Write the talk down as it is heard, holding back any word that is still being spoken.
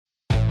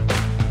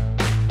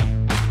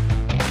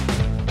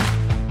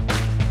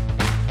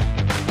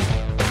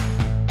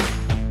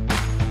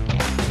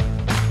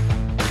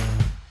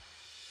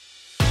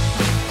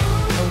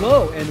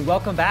Hello, and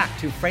welcome back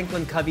to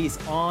Franklin Covey's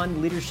On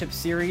Leadership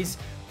series.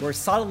 We're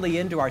solidly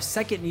into our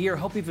second year.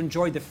 Hope you've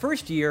enjoyed the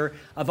first year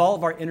of all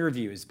of our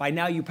interviews. By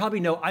now, you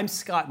probably know I'm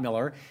Scott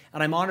Miller,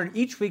 and I'm honored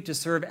each week to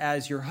serve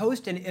as your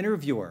host and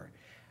interviewer.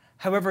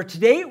 However,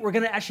 today we're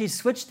going to actually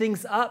switch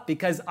things up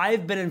because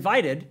I've been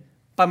invited,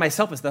 by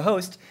myself as the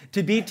host,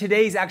 to be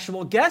today's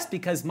actual guest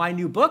because my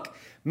new book,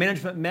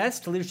 Management Mess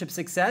to Leadership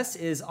Success,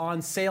 is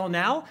on sale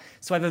now.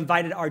 So I've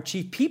invited our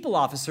Chief People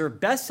Officer,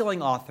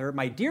 best-selling author,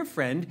 my dear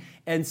friend,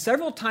 and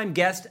several-time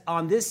guest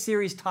on this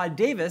series, Todd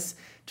Davis,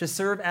 to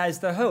serve as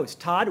the host.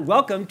 Todd,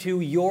 welcome to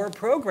your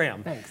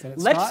program. Thanks.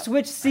 Let's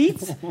switch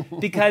seats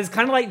because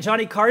kind of like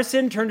Johnny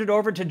Carson turned it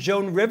over to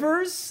Joan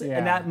Rivers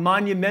in that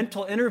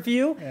monumental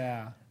interview.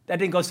 Yeah. That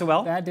didn't go so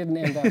well? That didn't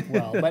end up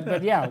well.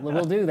 But yeah,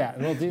 we'll do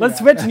that. Let's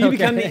switch and you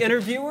become the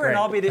interviewer and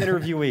I'll be the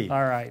interviewee.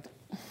 All right.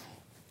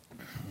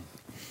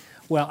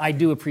 Well, I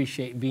do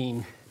appreciate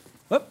being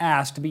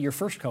asked to be your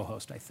first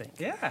co-host, I think.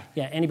 Yeah.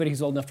 Yeah, anybody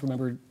who's old enough to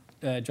remember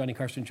Johnny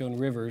Carson and Joan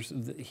Rivers,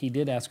 he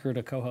did ask her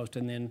to co-host,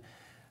 and then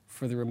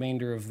for the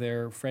remainder of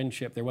their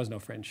friendship, there was no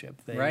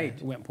friendship. They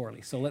went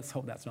poorly. So let's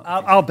hope that's not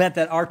the case. I'll bet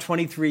that our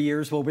 23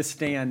 years will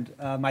withstand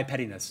my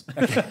pettiness.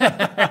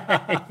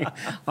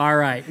 All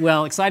right.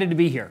 Well, excited to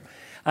be here.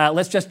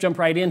 Let's just jump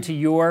right into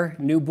your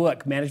new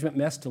book, Management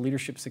Mess to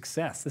Leadership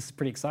Success. This is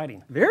pretty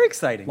exciting. Very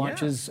exciting.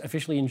 Launches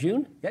officially in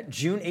June? Yeah,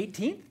 June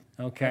 18th.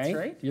 Okay. That's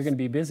right. You're going to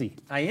be busy.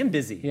 I am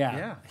busy.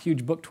 Yeah.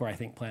 Huge book tour, I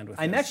think, planned with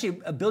I'm this.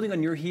 actually building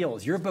on your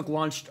heels. Your book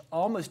launched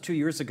almost 2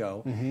 years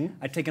ago.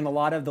 I've taken a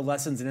lot of the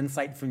lessons and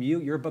insight from you.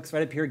 Your book's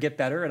right up here, Get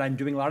Better, and I'm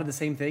doing a lot of the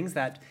same things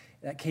that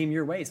came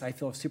your way, so I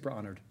feel super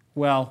honored.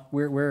 Well,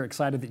 we're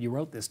excited that you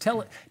wrote this.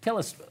 Tell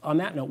us, on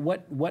that note,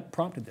 what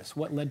prompted this?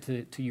 What led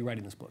to you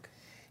writing this book?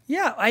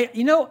 Yeah,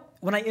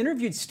 when I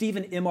interviewed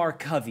Stephen M. R.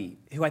 Covey,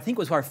 who I think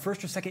was our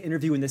first or second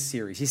interview in this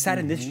series, he sat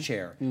in this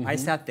chair. I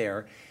sat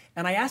there,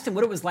 and I asked him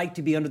what it was like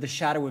to be under the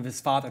shadow of his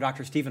father,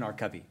 Dr. Stephen R.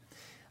 Covey.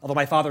 Although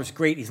my father's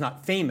great, he's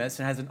not famous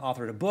and hasn't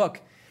authored a book,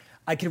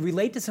 I could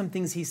relate to some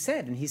things he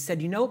said. And he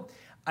said,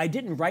 I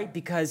didn't write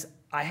because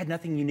I had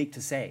nothing unique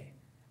to say.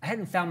 I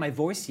hadn't found my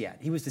voice yet.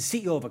 He was the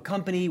CEO of a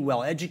company,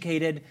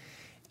 well-educated,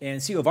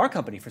 and CEO of our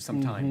company for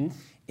some time.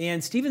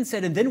 And Stephen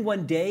said, and then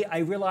one day I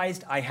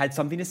realized I had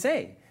something to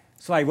say.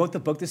 So I wrote the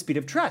book, The Speed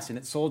of Trust, and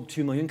it sold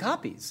 2 million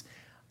copies.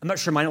 I'm not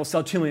sure mine will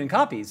sell 2 million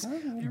copies.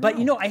 But,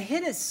 I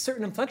hit a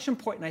certain inflection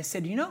point, and I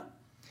said,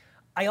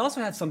 I also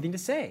have something to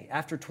say.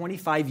 After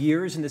 25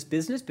 years in this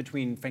business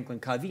between Franklin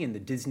Covey and the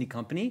Disney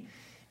company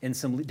and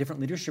some different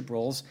leadership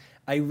roles,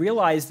 I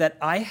realized that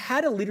I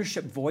had a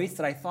leadership voice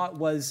that I thought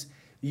was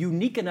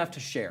unique enough to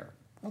share.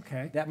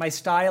 Okay. That my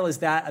style is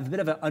that of a bit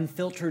of an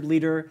unfiltered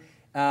leader,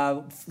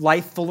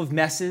 life full of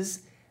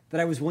messes that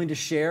I was willing to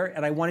share,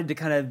 and I wanted to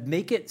kind of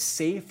make it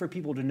safe for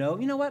people to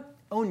know,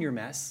 own your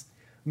mess,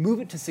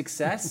 move it to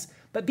success,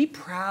 but be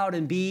proud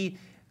and be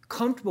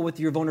comfortable with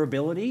your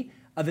vulnerability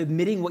of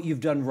admitting what you've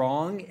done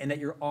wrong and that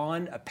you're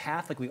on a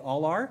path like we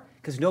all are,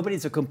 because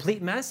nobody's a complete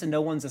mess and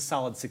no one's a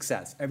solid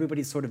success.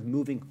 Everybody's sort of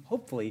moving,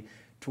 hopefully,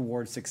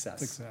 towards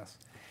success.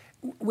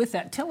 With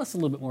that, tell us a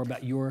little bit more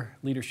about your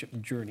leadership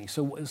journey.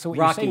 So what Rocky.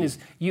 you're saying is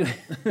you,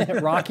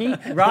 Rocky?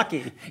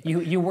 Rocky.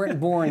 You weren't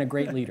born a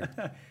great leader.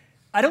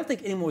 I don't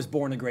think anyone was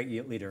born a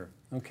great leader.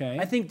 Okay.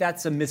 I think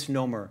that's a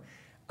misnomer.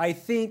 I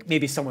think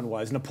maybe someone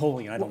was,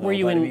 Napoleon, I don't know.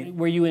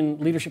 Were you in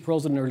leadership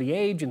roles at an early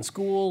age, in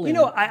school?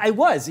 I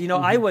was.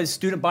 I was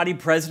student body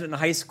president in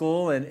high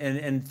school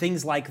and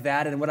things like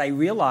that. And what I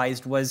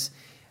realized was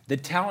the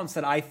talents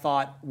that I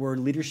thought were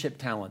leadership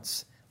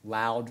talents,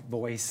 loud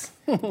voice.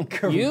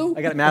 You?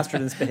 I got it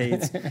mastered in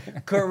spades.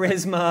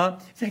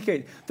 Charisma.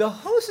 The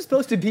host is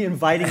supposed to be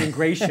inviting and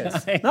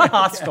gracious, not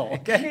hostile,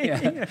 okay?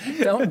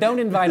 Yeah. Don't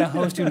invite a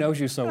host who knows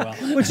you so well.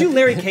 Would you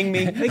Larry King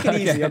me? Make it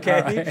easy,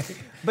 okay? Right.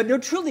 But no,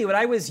 truly, when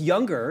I was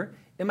younger,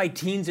 in my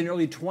teens and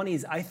early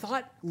 20s, I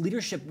thought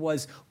leadership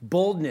was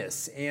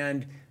boldness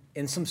and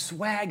some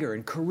swagger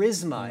and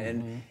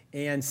charisma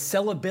and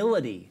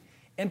sellability.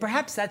 And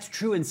perhaps that's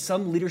true in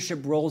some leadership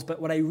roles, but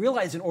what I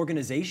realized in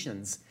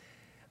organizations,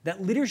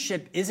 that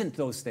leadership isn't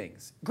those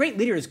things. Great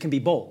leaders can be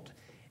bold,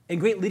 and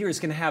great leaders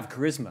can have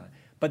charisma,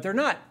 but they're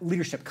not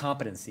leadership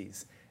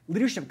competencies.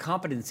 Leadership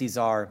competencies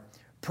are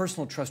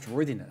personal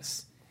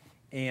trustworthiness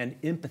and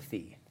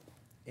empathy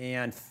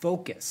and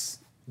focus,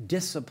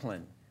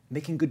 discipline,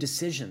 making good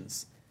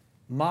decisions,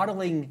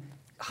 modeling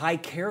high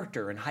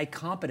character and high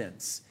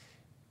competence,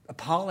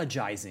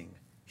 apologizing,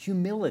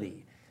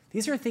 humility.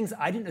 These are things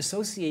I didn't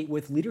associate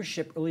with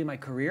leadership early in my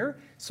career,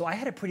 so I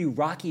had a pretty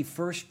rocky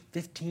first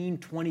 15,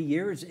 20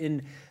 years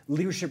in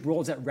leadership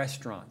roles at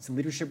restaurants and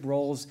leadership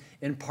roles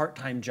in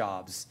part-time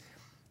jobs.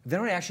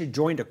 Then when I actually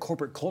joined a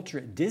corporate culture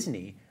at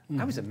Disney,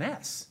 I was a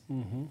mess.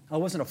 I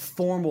wasn't a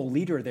formal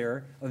leader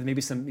there, other than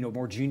maybe some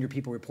more junior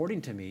people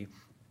reporting to me.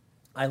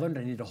 I learned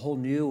I needed a whole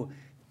new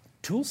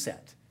tool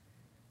set.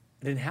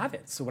 I didn't have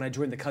it. So when I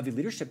joined the Covey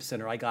Leadership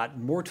Center, I got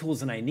more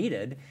tools than I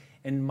needed.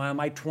 In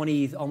my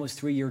 20,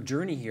 almost 3-year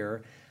journey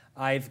here,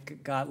 I've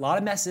got a lot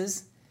of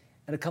messes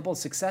and a couple of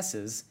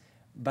successes,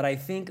 but I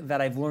think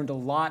that I've learned a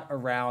lot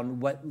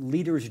around what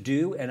leaders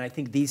do, and I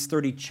think these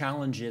 30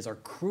 challenges are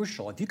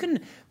crucial. If you can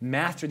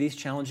master these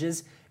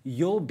challenges,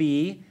 you'll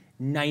be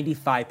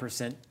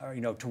 95%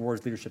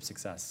 towards leadership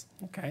success.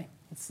 Okay,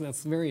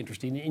 that's very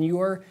interesting. In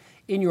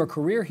your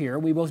career here,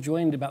 we both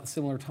joined about a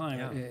similar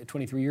time,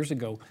 23 years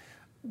ago.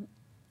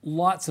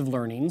 Lots of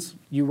learnings.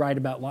 You write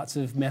about lots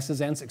of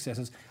messes and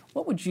successes.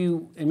 What would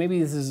you, and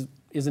maybe this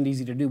isn't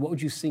easy to do, what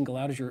would you single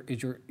out as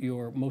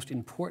your most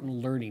important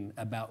learning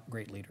about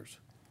great leaders?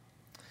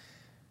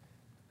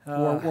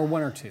 Or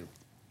one or two?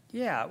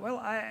 Yeah, well,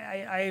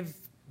 I've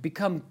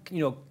become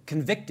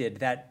convicted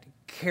that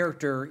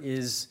character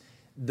is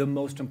the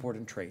most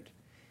important trait.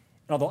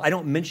 And although I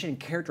don't mention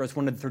character as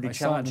one of the 30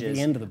 challenges, at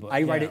the end of the book.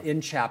 I write it in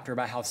chapter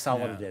about how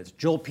solid it is.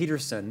 Joel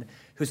Peterson,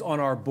 who's on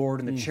our board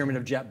and the chairman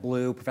of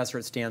JetBlue, professor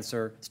at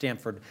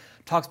Stanford,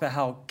 talks about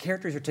how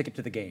character is your ticket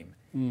to the game.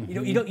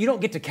 You don't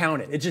get to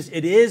count it.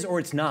 It is or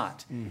it's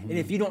not. And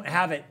if you don't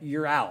have it,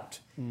 you're out.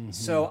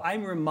 So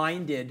I'm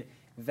reminded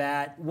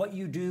that what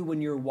you do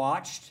when you're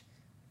watched,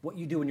 what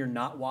you do when you're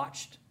not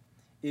watched,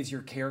 is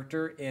your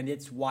character, and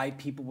it's why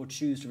people will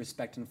choose to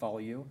respect and follow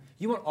you.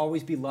 You won't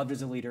always be loved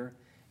as a leader.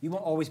 You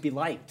won't always be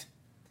liked.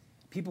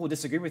 People will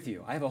disagree with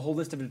you. I have a whole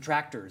list of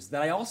detractors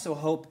that I also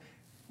hope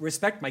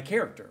respect my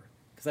character,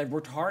 because I've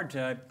worked hard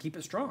to keep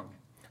it strong.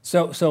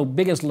 So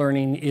biggest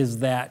learning is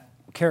that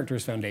character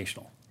is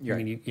foundational. Right.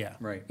 I mean,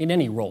 Right. In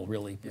any role,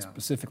 really,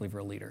 specifically for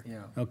a leader.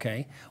 Yeah.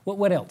 Okay.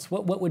 What else?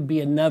 What would be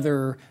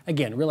another?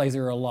 Again, realize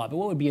there are a lot, but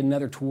what would be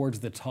another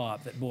towards the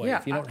top? That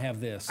if you don't have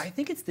this, I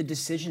think it's the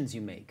decisions you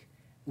make.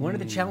 One of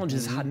the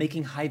challenges is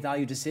making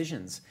high-value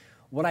decisions.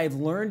 What I've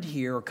learned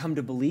here, or come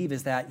to believe,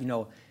 is that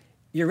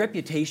your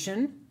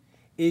reputation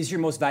is your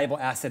most valuable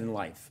asset in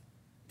life.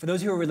 For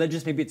those who are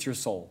religious, maybe it's your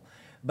soul,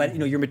 but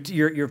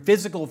your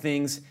physical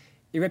things,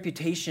 your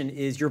reputation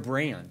is your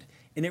brand.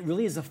 And it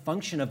really is a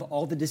function of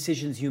all the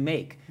decisions you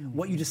make,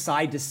 what you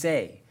decide to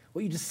say,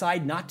 what you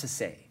decide not to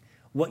say,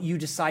 what you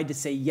decide to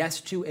say yes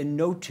to and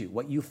no to,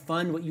 what you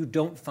fund, what you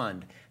don't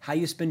fund, how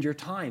you spend your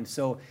time.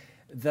 So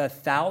the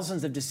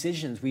thousands of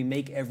decisions we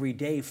make every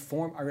day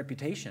form our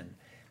reputation.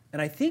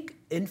 And I think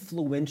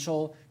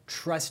influential,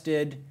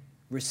 trusted,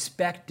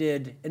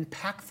 respected,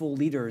 impactful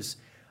leaders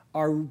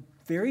are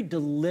very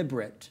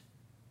deliberate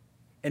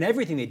in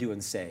everything they do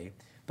and say,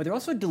 but they're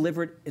also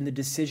deliberate in the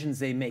decisions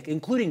they make,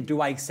 including,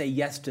 do I say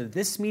yes to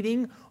this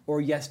meeting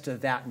or yes to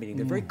that meeting?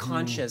 They're very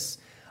conscious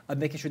of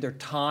making sure their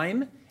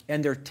time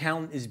and their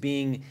talent is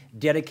being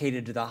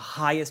dedicated to the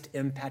highest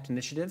impact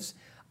initiatives.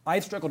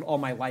 I've struggled all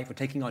my life with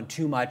taking on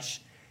too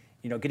much,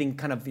 getting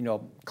kind of,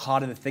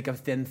 caught in the thick of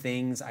thin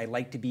things. I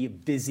like to be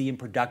busy and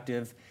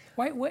productive.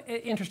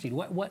 Interesting.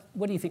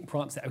 What do you think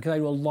prompts that? Because I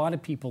know a lot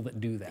of people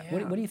that do that.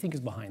 Yeah. What do you think is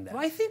behind that?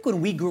 Well, I think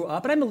when we grew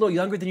up, and I'm a little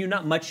younger than you,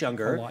 not much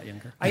younger. A lot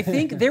younger. I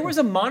think there was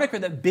a moniker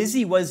that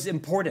busy was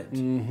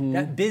important.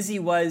 That busy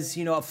was,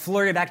 a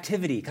flurry of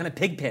activity, kind of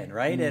pigpen,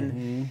 right?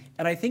 And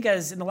I think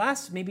as in the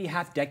last maybe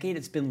half decade,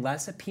 it's been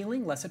less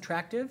appealing, less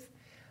attractive.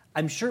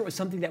 I'm sure it was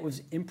something that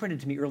was imprinted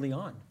to me early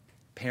on.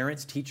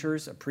 Parents,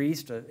 teachers, a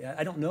priest,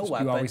 I don't know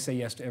what. You always say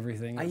yes to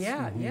everything.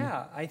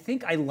 Yeah. I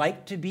think I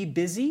like to be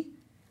busy.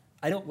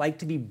 I don't like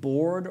to be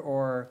bored.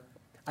 Or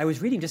I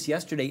was reading just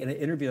yesterday in an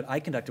interview that I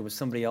conducted with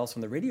somebody else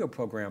on the radio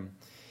program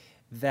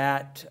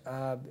that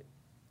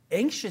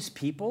anxious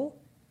people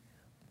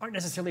aren't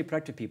necessarily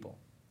productive people.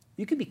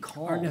 You can be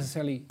calm. Aren't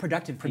necessarily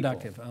productive people.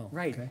 Productive,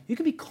 right. Okay. You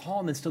can be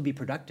calm and still be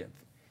productive.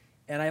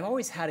 And I've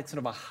always had sort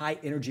of a high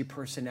energy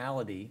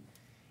personality.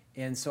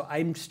 And so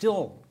I'm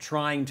still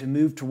trying to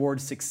move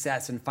towards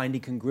success and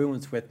finding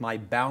congruence with my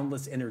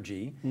boundless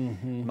energy,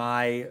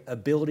 my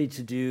ability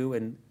to do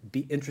and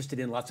be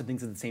interested in lots of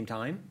things at the same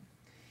time,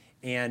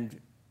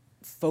 and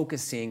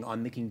focusing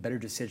on making better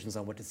decisions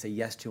on what to say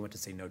yes to and what to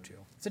say no to.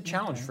 It's a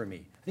challenge for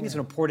me. I think it's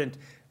an important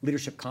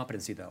leadership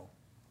competency, though.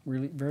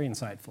 Really, very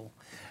insightful.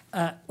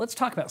 Let's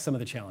talk about some of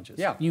the challenges.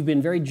 Yeah. You've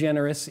been very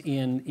generous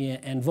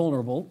and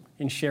vulnerable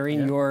in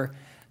sharing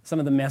some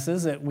of the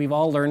messes that we've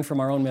all learned from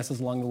our own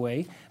messes along the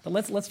way. But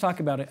let's talk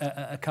about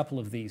a couple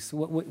of these.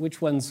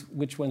 Which ones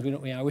we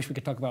don't? I wish we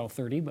could talk about all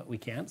 30, but we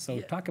can't.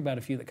 So talk about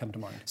a few that come to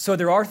mind. So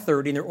there are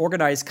 30, and they're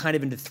organized kind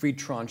of into 3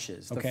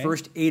 tranches. Okay. The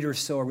first 8 or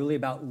so are really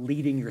about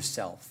leading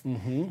yourself.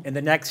 And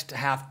the next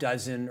half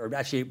dozen, or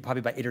actually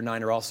probably about 8 or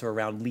 9, are also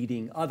around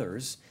leading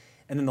others.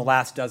 And then the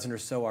last dozen or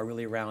so are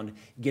really around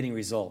getting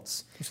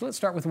results. So let's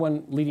start with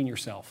one, leading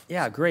yourself.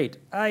 Yeah, great.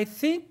 I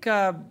think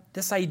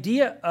this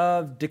idea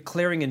of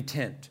declaring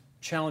intent,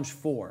 challenge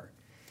 4,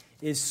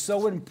 is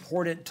so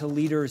important to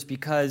leaders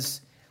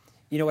because,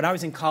 when I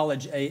was in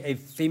college, a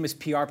famous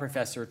PR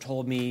professor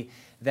told me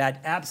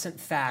that absent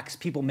facts,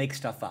 people make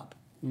stuff up.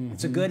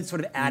 It's a good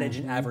sort of adage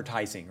in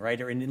advertising,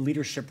 right, or in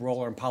leadership role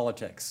or in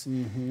politics,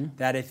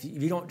 that if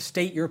you don't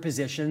state your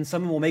position,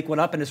 someone will make one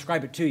up and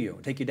describe it to you,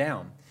 take you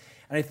down.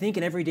 And I think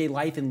in everyday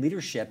life and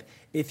leadership,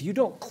 if you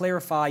don't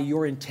clarify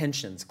your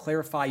intentions,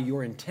 clarify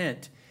your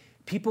intent,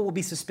 people will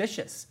be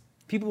suspicious.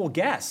 People will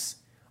guess,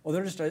 or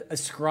they'll just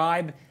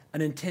ascribe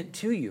an intent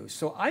to you.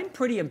 So I'm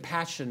pretty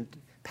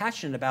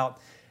passionate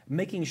about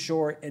making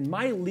sure in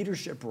my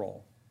leadership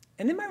role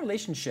and in my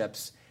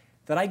relationships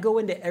that I go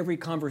into every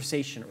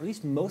conversation, or at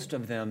least most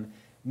of them,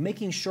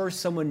 making sure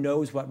someone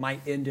knows what my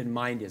end in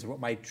mind is, what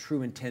my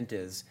true intent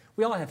is.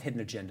 We all have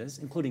hidden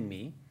agendas, including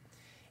me.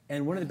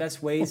 And one of the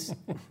best ways...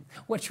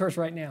 What's yours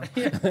right now?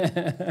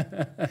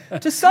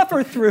 To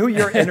suffer through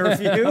your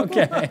interview.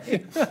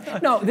 Okay.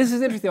 No, this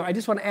is interesting. I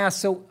just want to ask,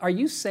 so are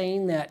you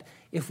saying that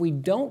if we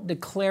don't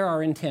declare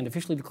our intent,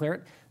 officially declare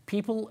it,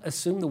 people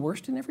assume the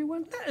worst in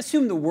everyone? Not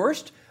assume the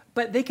worst,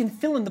 but they can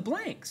fill in the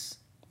blanks.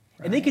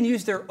 Right. And they can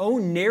use their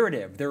own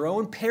narrative, their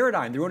own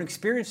paradigm, their own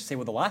experience to say,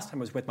 well, the last time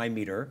I was with my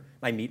leader,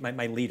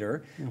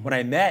 when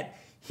I met,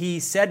 he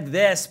said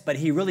this, but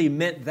he really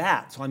meant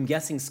that. So I'm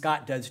guessing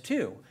Scott does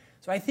too.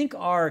 So I think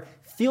our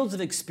fields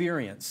of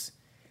experience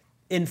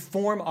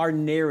inform our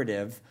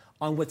narrative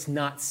on what's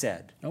not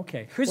said.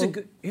 Okay. Here's a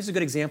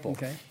good example.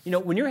 Okay. You know,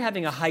 when you're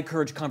having a high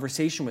courage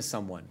conversation with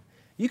someone,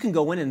 you can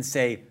go in and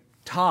say,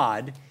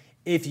 Todd,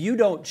 if you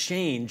don't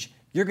change,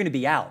 you're going to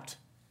be out.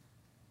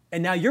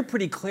 And now you're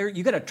pretty clear,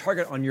 you got a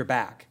target on your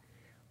back.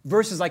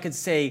 Versus I could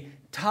say,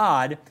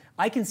 Todd,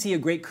 I can see a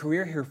great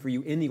career here for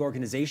you in the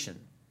organization.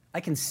 I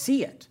can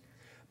see it.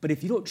 But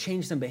if you don't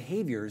change some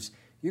behaviors,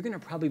 you're going to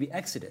probably be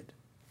exited.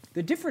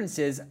 The difference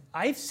is,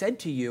 I've said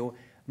to you,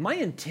 my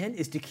intent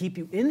is to keep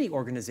you in the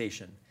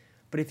organization.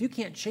 But if you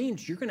can't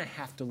change, you're going to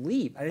have to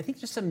leave. And I think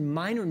just some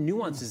minor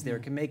nuances there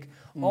can make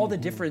all the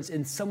difference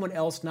in someone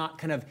else not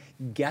kind of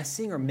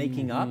guessing or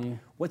making up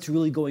what's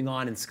really going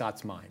on in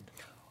Scott's mind.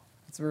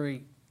 That's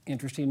very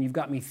interesting. You've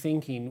got me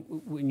thinking,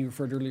 when you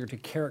referred earlier to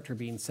character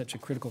being such a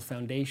critical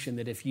foundation,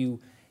 that if you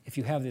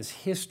have this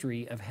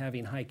history of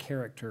having high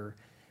character,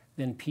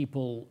 then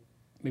people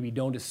maybe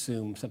don't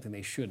assume something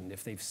they shouldn't.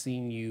 If they've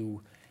seen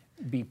you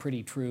be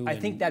pretty true. I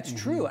think that's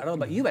true. I don't know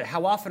about you, but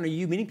how often are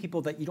you meeting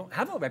people that you don't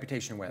have a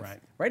reputation with?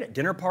 Right? At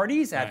dinner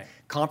parties, at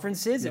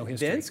conferences, at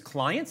events,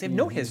 clients, they have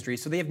no history,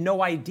 so they have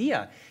no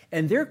idea.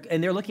 And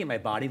they're looking at my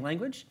body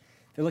language.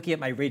 They're looking at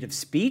my rate of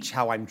speech,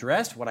 how I'm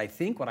dressed, what I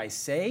think, what I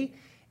say.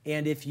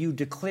 And if you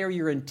declare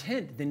your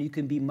intent, then you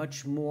can be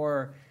much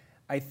more,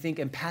 I think,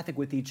 empathic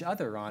with each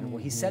other on,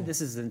 well, he said this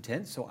is his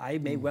intent, so I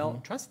may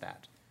well trust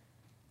that.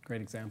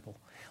 Great example.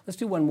 Let's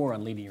do one more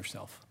on leading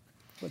yourself.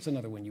 What's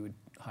another one you would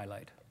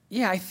highlight?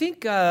 Yeah, I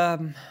think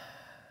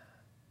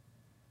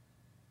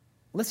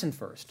listen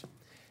first.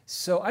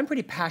 So I'm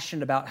pretty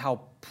passionate about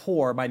how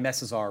poor my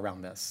messes are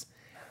around this.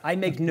 I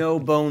make no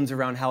bones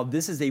around how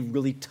this is a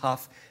really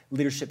tough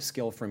leadership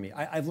skill for me.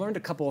 I've learned a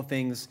couple of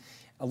things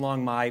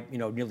along my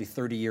nearly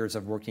 30 years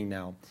of working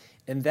now,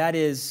 and that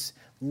is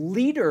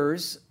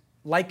leaders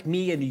like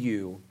me and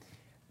you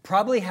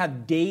probably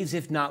have days,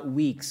 if not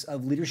weeks,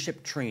 of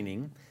leadership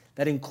training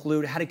that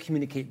include how to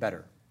communicate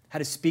better, how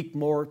to speak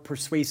more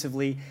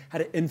persuasively, how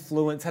to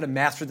influence, how to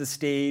master the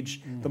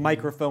stage, the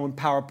microphone,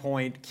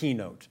 PowerPoint,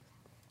 keynote.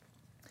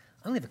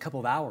 I only have a couple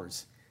of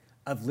hours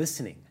of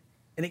listening.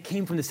 And it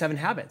came from the 7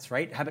 habits,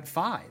 right? Habit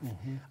 5.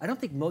 I don't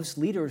think most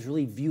leaders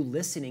really view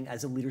listening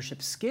as a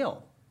leadership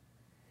skill,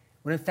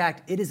 when in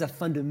fact it is a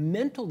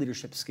fundamental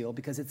leadership skill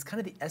because it's kind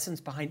of the essence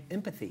behind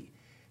empathy.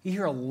 You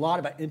hear a lot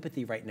about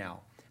empathy right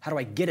now. How do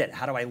I get it?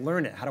 How do I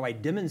learn it? How do I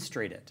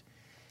demonstrate it?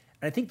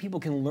 And I think people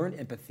can learn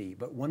empathy,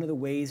 but one of the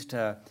ways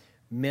to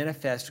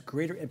manifest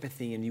greater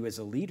empathy in you as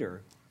a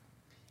leader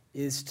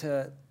is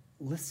to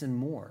listen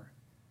more.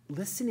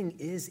 Listening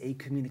is a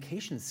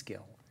communication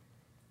skill.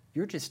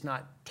 You're just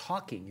not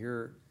talking,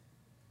 you're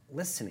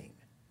listening.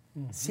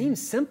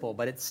 Seems simple,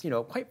 but it's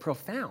quite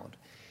profound.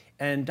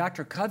 And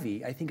Dr.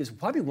 Covey, I think, is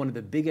probably one of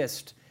the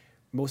biggest,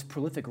 most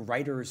prolific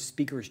writers,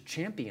 speakers,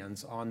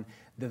 champions on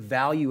the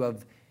value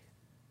of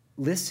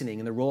listening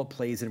and the role it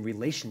plays in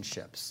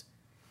relationships.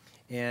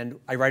 And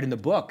I write in the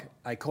book,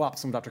 I co-opt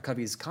some of Dr.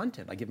 Covey's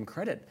content. I give him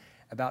credit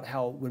about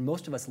how when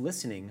most of us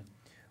listening,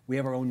 we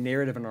have our own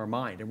narrative in our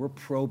mind, and we're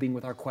probing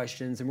with our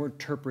questions, and we're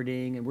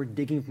interpreting, and we're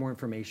digging for more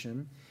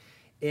information.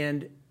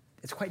 And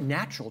it's quite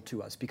natural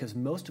to us because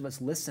most of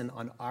us listen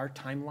on our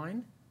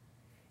timeline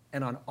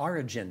and on our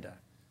agenda.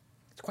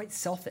 It's quite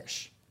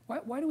selfish.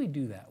 Why do we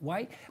do that?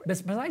 Why?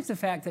 Besides the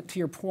fact that, to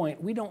your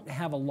point, we don't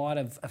have a lot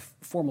of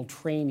formal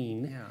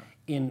training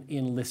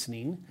in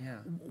listening.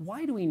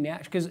 Why do we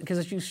naturally? Because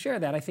as you share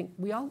that, I think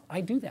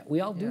I do that. We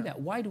all do that.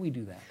 Why do we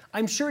do that?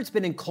 I'm sure it's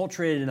been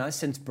enculturated in us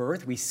since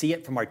birth. We see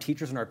it from our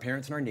teachers and our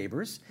parents and our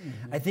neighbors.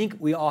 I think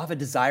we all have a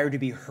desire to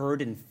be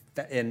heard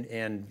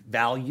and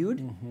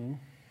valued.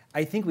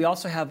 I think we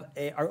also have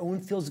our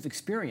own fields of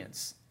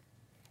experience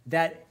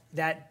that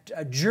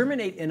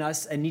germinate in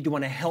us and need to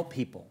want to help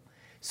people.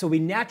 So we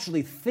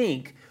naturally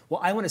think, well,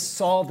 I want to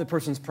solve the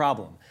person's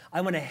problem.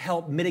 I want to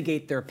help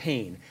mitigate their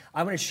pain.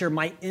 I want to share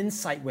my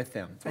insight with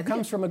them. It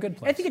comes from a good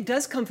place. I think it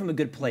does come from a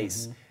good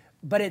place,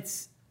 but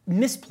it's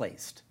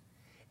misplaced.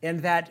 And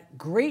that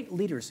great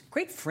leaders,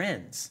 great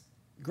friends,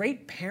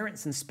 great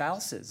parents and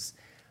spouses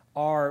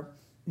are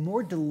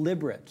more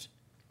deliberate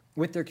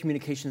with their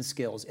communication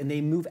skills, and they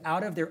move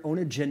out of their own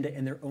agenda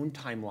and their own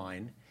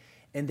timeline,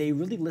 and they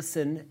really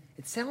listen.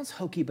 It sounds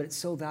hokey, but it's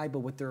so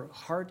valuable with their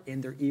heart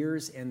and their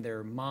ears and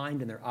their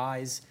mind and their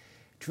eyes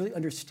to really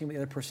understand what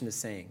the other person is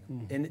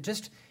saying. And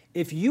just,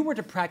 if you were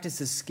to practice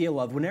the skill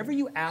of whenever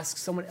you ask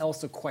someone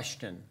else a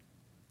question,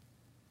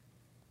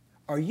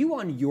 are you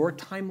on your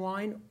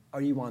timeline? Or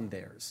are you on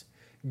theirs?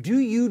 Do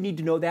you need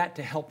to know that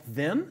to help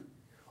them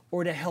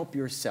or to help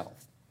yourself?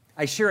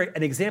 I share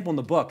an example in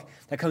the book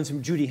that comes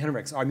from Judy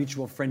Henricks, our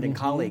mutual friend and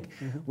colleague,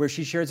 where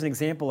she shares an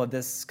example of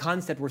this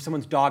concept where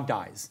someone's dog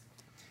dies.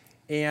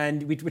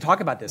 And we talk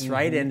about this,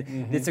 right?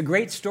 And it's a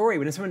great story.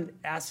 When someone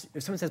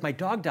says, my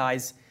dog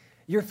dies,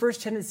 your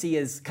first tendency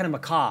is kind of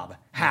macabre.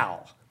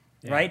 How?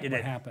 Yeah, right?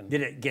 What happened?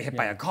 Did it get hit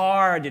by a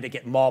car? Did it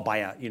get mauled by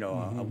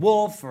a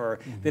wolf? Or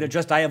did it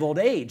just die of old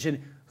age?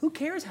 And who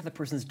cares how the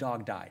person's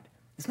dog died?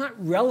 It's not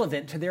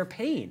relevant to their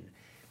pain.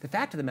 The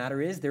fact of the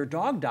matter is their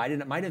dog died,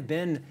 and it might have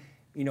been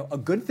a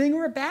good thing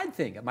or a bad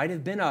thing. It might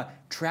have been a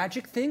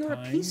tragic thing or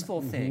a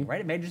peaceful thing,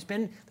 right? It may have just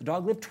been the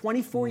dog lived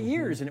 24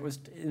 years,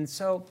 and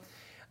so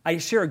I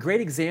share a great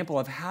example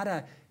of how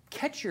to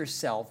catch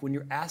yourself when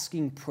you're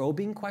asking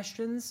probing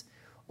questions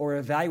or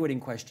evaluating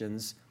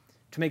questions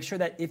to make sure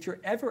that if you're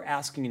ever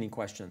asking any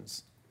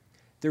questions,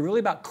 they're really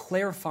about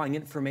clarifying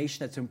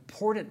information that's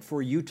important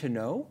for you to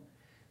know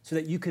so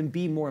that you can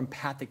be more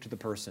empathic to the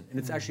person. And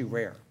it's actually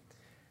rare.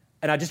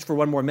 And just for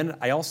one more minute,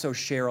 I also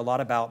share a lot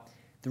about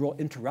the role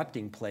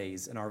interrupting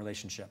plays in our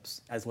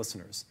relationships as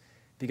listeners,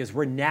 because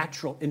we're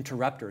natural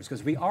interrupters,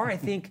 because we are, I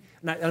think,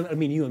 I don't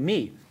mean you and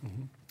me,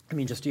 I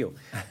mean just you.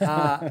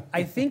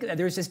 I think that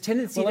there's this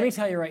tendency let me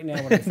tell you right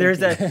now what I think.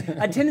 There's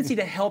a tendency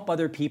to help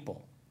other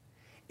people.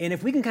 And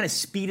if we can kind of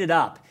speed it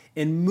up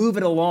and move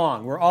it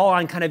along, we're all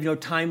on kind of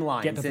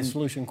timelines. Get to the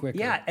solution quicker.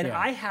 Yeah, and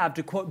I have,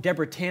 to quote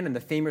Deborah Tannen,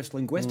 the famous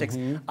linguistics,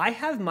 I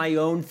have my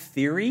own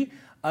theory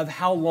of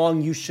how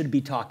long you should be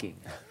talking.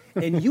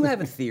 And you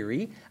have a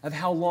theory of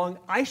how long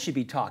I should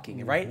be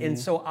talking, right? And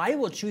so I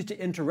will choose to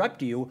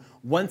interrupt you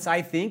once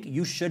I think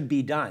you should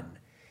be done.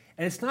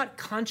 And it's not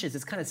conscious,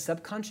 it's kind of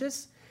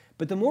subconscious.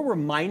 But the more we're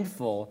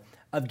mindful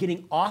of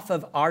getting off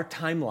of our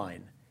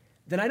timeline,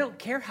 then I don't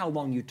care how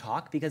long you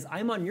talk, because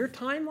I'm on your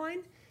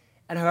timeline,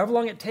 and however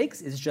long it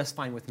takes is just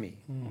fine with me.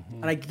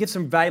 And I give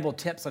some valuable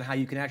tips on how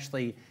you can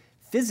actually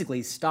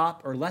physically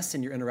stop or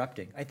lessen your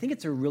interrupting. I think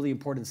it's a really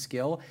important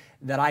skill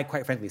that I,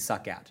 quite frankly,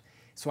 suck at.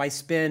 So I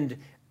spend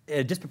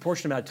a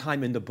disproportionate amount of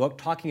time in the book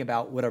talking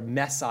about what a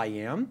mess I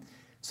am,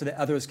 so that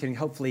others can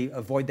hopefully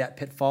avoid that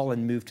pitfall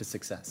and move to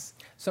success.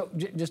 So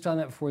just on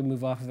that, before we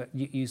move off of it,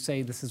 you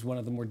say this is one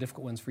of the more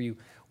difficult ones for you.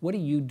 What are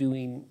you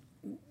doing?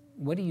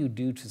 What do you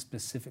do to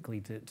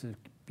specifically to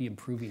be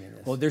improving in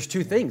this? Well, there's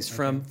two things.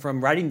 From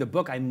writing the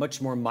book, I'm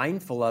much more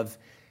mindful of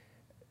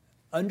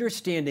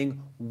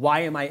understanding,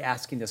 why am I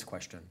asking this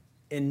question?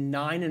 And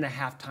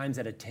 9.5 times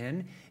out of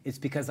 10, it's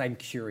because I'm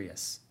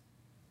curious.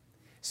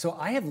 So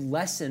I have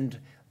lessened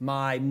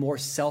my more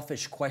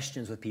selfish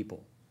questions with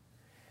people.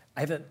 I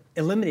haven't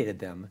eliminated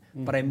them,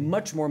 but I'm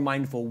much more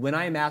mindful when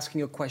I'm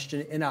asking a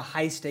question in a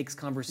high-stakes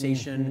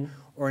conversation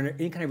or in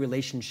any kind of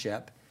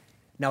relationship.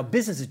 Now,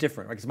 business is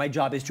different, right? Because my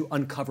job is to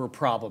uncover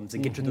problems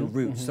and get to the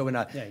root. So in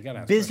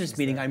a business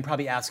meeting, I'm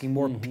probably asking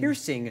more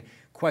piercing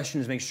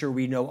questions to make sure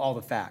we know all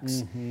the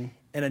facts.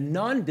 In a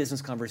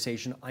non-business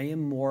conversation, I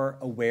am more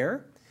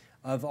aware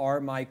of,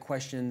 are my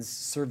questions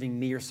serving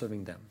me or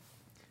serving them?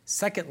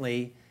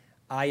 Secondly,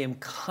 I am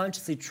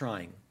consciously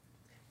trying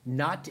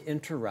not to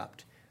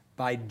interrupt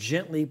by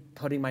gently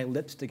putting my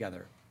lips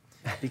together.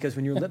 Because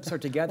when your lips are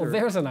together, well,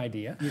 there's an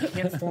idea. You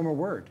can't form a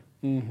word.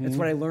 That's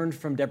what I learned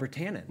from Deborah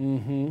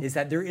Tannen, is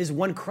that there is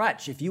one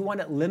crutch. If you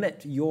want to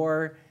limit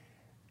your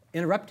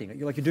interrupting,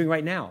 like you're doing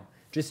right now,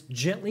 just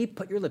gently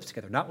put your lips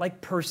together, not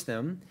like purse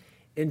them,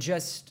 and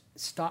just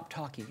stop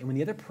talking. And when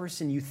the other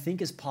person you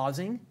think is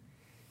pausing,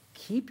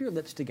 keep your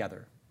lips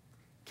together.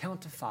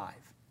 Count to 5,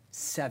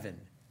 7,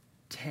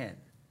 10.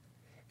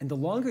 And the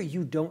longer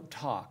you don't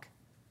talk,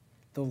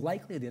 the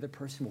likelier the other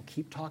person will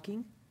keep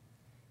talking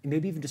and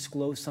maybe even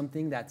disclose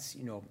something that's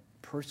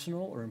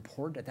personal or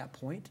important at that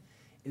point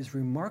is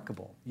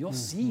remarkable. You'll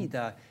see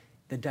the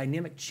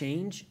dynamic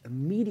change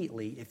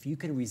immediately if you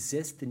can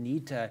resist the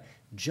need to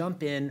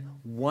jump in,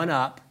 one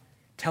up,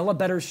 tell a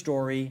better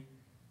story,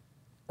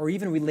 or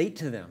even relate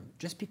to them.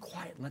 Just be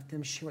quiet, let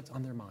them share what's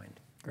on their mind.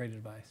 Great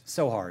advice.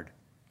 So hard.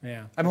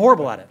 Yeah. I'm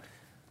horrible at it.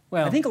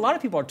 Well, I think a lot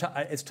of people are.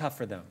 It's tough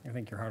for them. I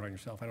think you're hard on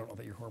yourself. I don't know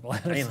that you're horrible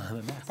at it.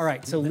 All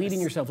right, so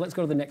leading yourself. Let's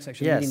go to the next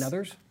section. Yes. Leading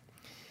others.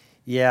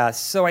 Yeah,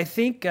 so I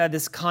think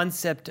this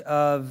concept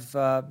of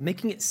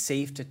making it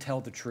safe to tell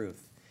the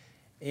truth.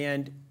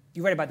 And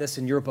you write about this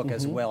in your book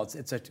as well.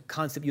 It's a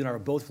concept you and I are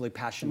both really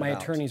passionate about.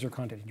 My attorneys are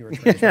contacting your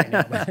attorneys right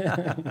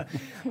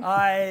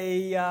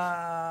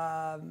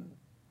now.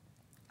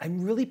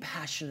 I'm really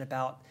passionate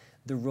about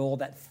the role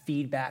that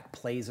feedback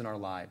plays in our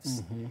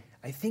lives.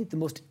 I think the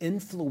most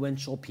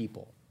influential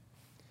people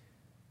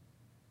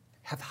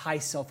have high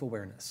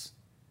self-awareness.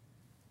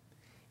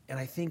 And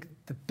I think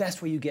the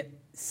best way you get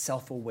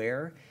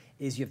self-aware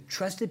is you have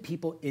trusted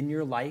people in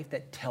your life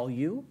that tell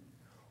you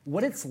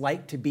what it's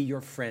like to be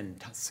your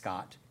friend,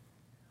 Scott.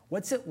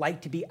 What's it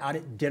like to be out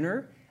at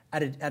dinner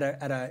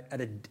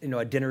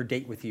a dinner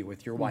date with you,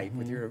 with your wife,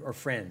 with your or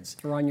friends.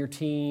 Or on your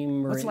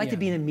team. What's it like to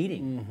be in a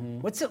meeting?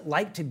 What's it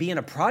like to be in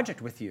a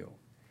project with you?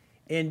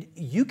 And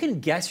you can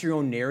guess your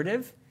own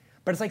narrative,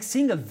 but it's like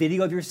seeing a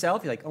video of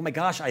yourself. You're like, oh my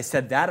gosh, I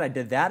said that, I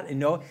did that.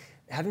 And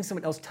having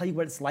someone else tell you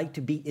what it's like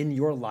to be in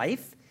your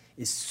life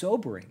is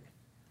sobering.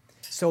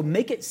 So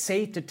make it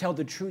safe to tell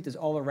the truth is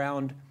all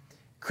around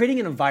creating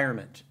an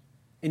environment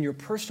in your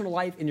personal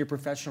life, in your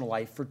professional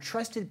life, for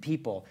trusted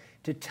people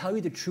to tell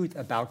you the truth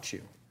about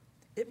you.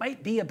 It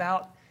might be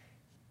about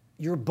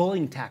your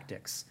bullying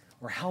tactics,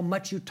 or how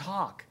much you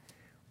talk,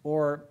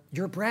 or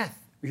your breath,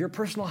 or your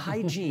personal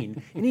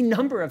hygiene, any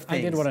number of things.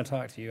 I did want to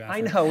talk to you after.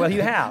 I know, well,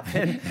 you have,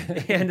 and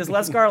it's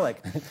less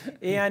garlic.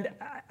 And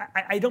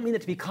I don't mean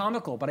it to be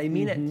comical, but I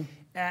mean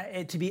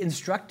it to be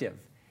instructive,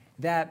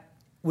 that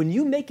when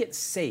you make it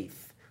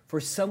safe for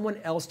someone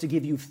else to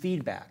give you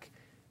feedback,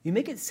 you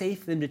make it safe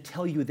for them to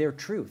tell you their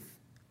truth.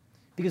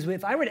 Because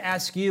if I were to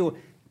ask you,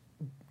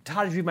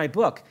 Todd, did you read my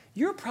book?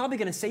 You're probably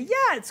going to say,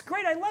 yeah, it's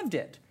great, I loved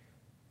it.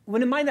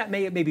 When in mind that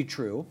may be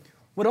true.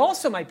 What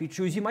also might be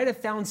true is you might have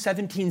found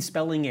 17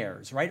 spelling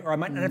errors, right? Or I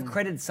might not have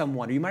credited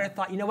someone. Or you might have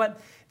thought, you know what,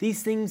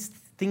 these things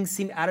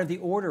seem out of the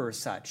order or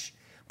such.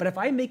 But if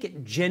I make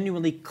it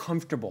genuinely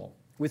comfortable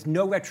with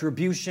no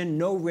retribution,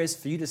 no risk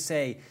for you to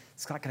say,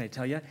 Scott, can I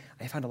tell you,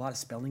 I found a lot of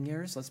spelling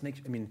errors. That's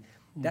going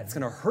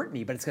to hurt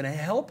me, but it's going to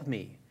help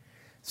me.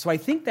 So I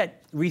think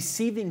that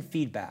receiving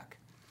feedback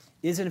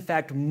is in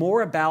fact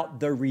more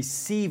about the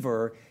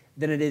receiver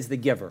than it is the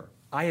giver.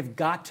 I have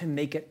got to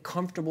make it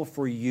comfortable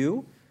for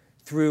you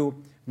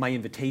through my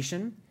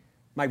invitation,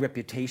 my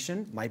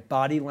reputation, my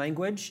body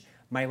language,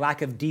 my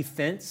lack of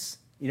defense.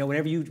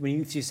 When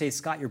you say,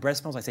 Scott, your breath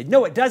smells, I say,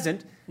 no, it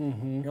doesn't.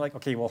 You're like,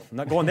 okay, well, I'm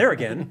not going there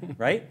again,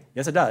 right?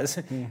 Yes, it does.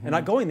 And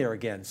not going there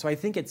again. So I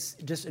think it's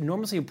just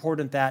enormously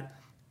important that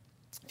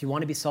if you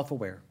want to be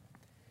self-aware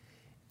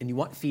and you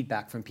want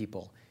feedback from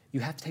people,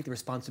 you have to take the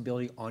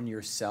responsibility on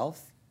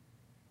yourself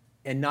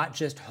and not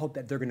just hope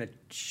that they're going to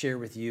share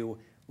with you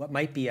what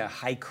might be a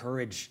high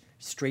courage,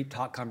 straight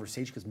talk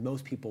conversation, because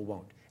most people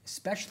won't,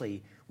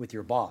 especially with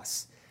your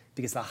boss.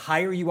 Because the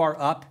higher you are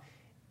up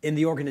in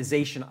the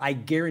organization, I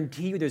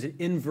guarantee you there's an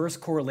inverse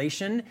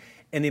correlation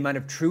in the amount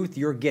of truth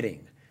you're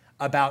getting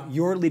about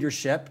your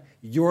leadership,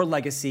 your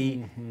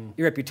legacy,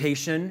 your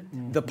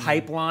reputation, the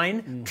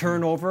pipeline,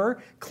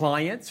 turnover,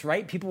 clients,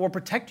 right? People will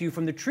protect you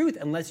from the truth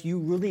unless you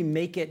really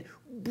make it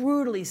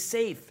brutally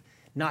safe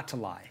not to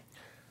lie.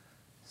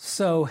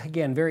 So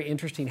again, very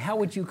interesting. How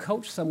would you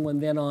coach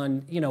someone then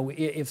on,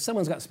 if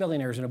someone's got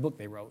spelling errors in a book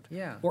they wrote,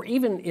 or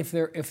even if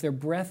their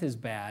breath is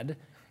bad,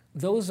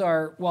 those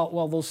are,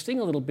 while those sting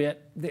a little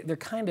bit, they're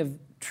kind of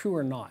true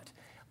or not.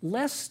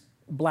 Less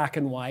black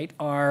and white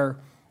are,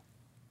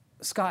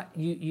 Scott,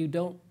 you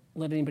don't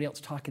let anybody else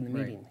talk in the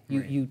meeting.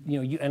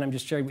 You and I'm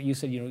just sharing what you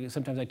said.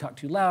 Sometimes I talk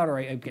too loud or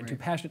I get too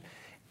passionate.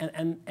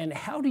 And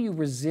how do you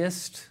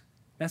resist?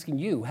 I'm asking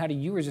you, how do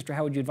you resist, or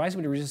how would you advise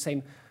me to resist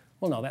saying,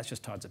 well, no, that's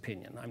just Todd's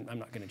opinion. I'm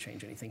not going to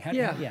change anything. How do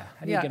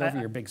you get over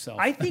your big self?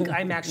 I think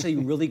I'm actually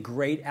really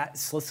great at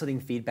soliciting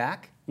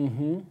feedback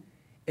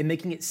and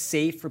making it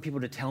safe for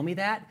people to tell me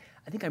that.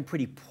 I think I'm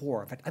pretty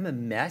poor. In fact, I'm a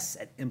mess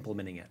at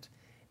implementing it.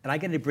 And I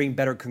got to bring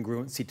better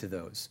congruency to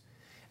those.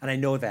 And I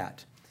know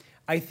that.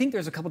 I think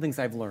there's a couple things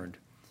I've learned.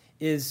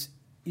 Is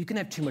you can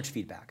have too much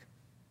feedback.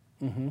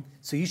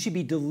 So you should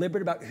be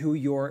deliberate about who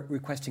you're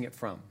requesting it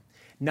from.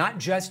 Not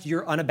just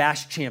your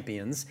unabashed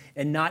champions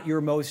and not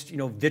your most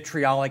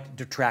vitriolic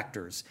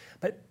detractors,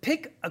 but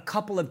pick a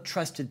couple of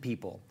trusted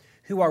people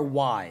who are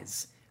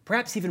wise,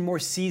 perhaps even more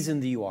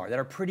seasoned than you are, that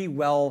are pretty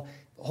well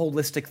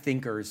holistic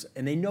thinkers,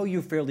 and they know you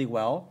fairly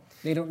well.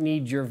 They don't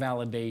need your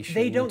validation.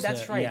 They don't,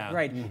 that's right,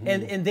 right.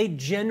 And they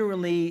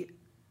generally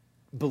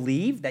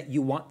believe that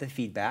you want the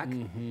feedback,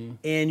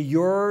 and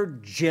you're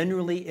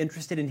generally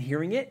interested in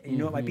hearing it, and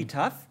it might be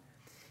tough.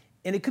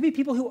 And it could be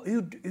people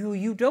who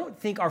you don't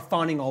think are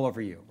fawning all over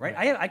you, right?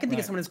 I can think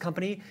of someone in this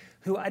company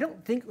who I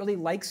don't think really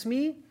likes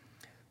me,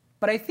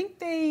 but I think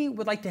they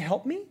would like to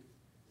help me.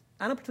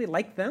 I don't particularly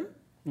like them,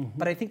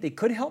 but I think they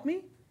could help me.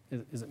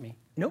 Is it me?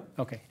 No.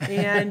 Okay.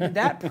 And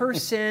that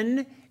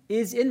person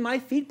is in my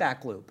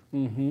feedback loop.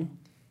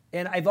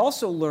 And I've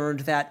also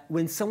learned that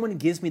when someone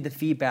gives me the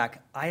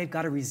feedback, I have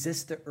got to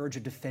resist the urge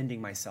of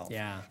defending myself.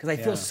 Because I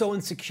feel so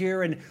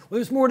insecure and, well,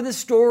 there's more to the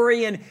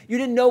story and you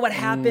didn't know what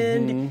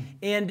happened.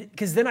 And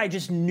because then I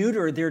just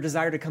neuter their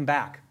desire to come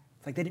back.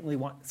 It's like they didn't really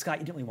want, Scott,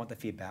 you didn't really want the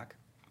feedback.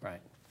 Right.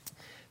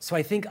 So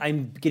I think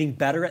I'm getting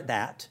better at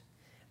that.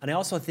 And I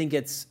also think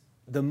it's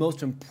the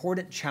most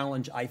important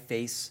challenge I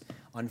face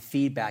on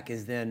feedback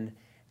is then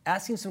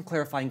asking some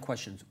clarifying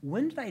questions.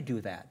 When did I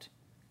do that?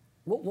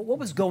 What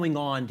was going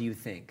on, do you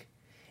think?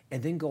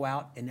 And then go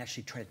out and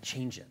actually try to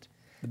change it.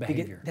 The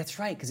behavior. That's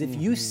right, because if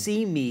you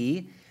see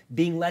me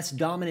being less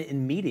dominant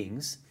in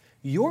meetings,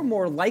 you're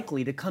more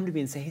likely to come to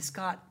me and say, hey,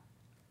 Scott,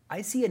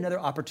 I see another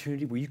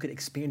opportunity where you could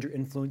expand your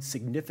influence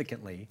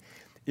significantly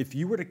if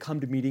you were to come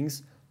to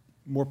meetings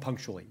more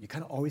punctually. You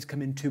kind of always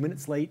come in 2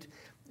 minutes late,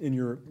 and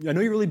I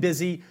know you're really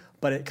busy,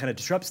 but it kind of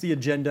disrupts the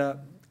agenda.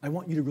 I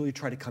want you to really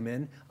try to come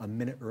in a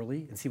minute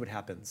early and see what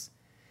happens.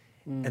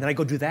 And then I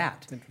go do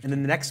that. And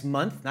then the next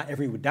month, not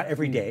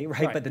every day,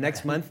 right? But the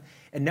next month,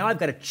 and now I've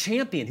got a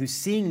champion who's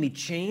seeing me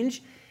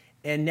change,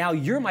 and now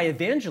you're my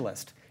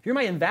evangelist. You're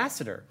my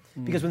ambassador.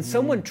 Because when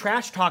someone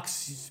trash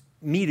talks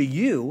me to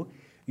you,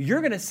 you're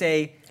going to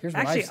say,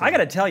 actually, I got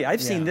to tell you,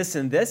 I've seen this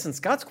and this, and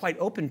Scott's quite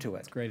open to it.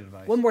 That's great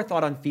advice. One more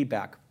thought on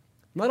feedback.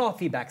 Not all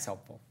feedback's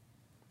helpful.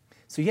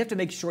 So you have to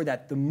make sure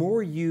that the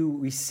more you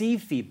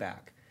receive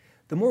feedback,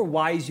 the more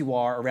wise you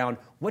are around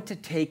what to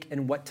take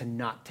and what to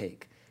not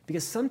take.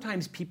 Because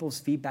sometimes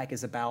people's feedback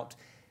is about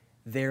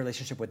their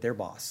relationship with their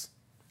boss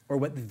or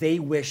what they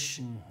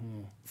wish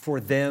for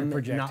them,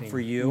 not for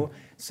you.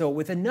 So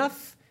with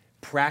enough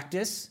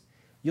practice,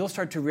 you'll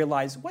start to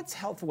realize what's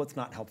helpful, what's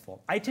not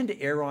helpful. I tend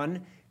to err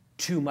on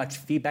too much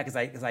feedback as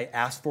I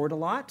ask for it a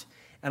lot.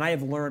 And I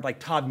have learned, like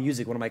Todd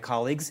Music, one of my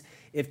colleagues,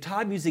 if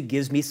Todd Music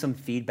gives me some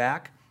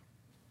feedback,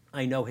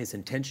 I know his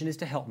intention is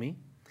to help me.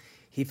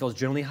 He feels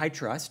generally high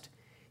trust.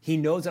 He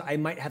knows that I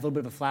might have a little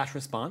bit of a flash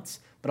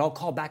response, but I'll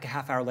call back a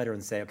half hour later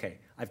and say, okay,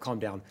 I've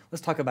calmed down.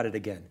 Let's talk about it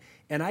again.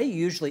 And I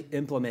usually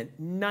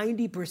implement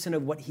 90%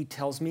 of what he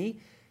tells me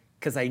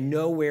because I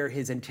know where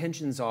his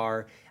intentions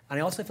are. And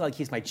I also feel like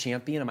he's my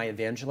champion and my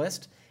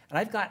evangelist. And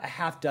I've got a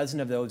half dozen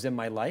of those in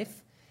my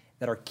life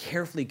that are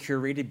carefully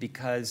curated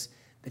because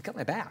they've got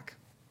my back.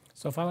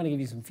 So if I want to give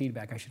you some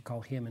feedback, I should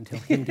call him and tell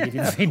him to give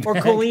you the feedback.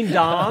 Or Colleen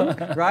Dom,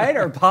 right?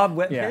 Or Bob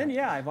Whitman.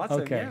 Yeah, I have lots of,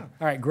 Okay. All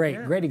right,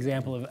 great. Great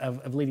example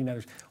of leading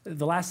others.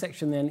 The last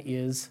section then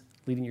is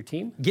leading your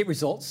team. Get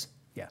results.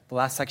 Yeah. The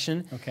last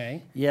section.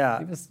 Okay. Yeah.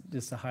 Give us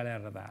just a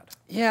highlight of that.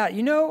 Yeah,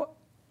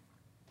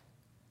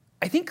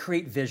 I think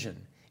create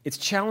vision. It's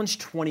challenge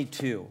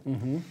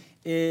 22.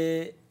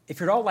 If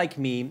you're at all like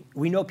me,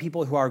 we know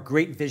people who are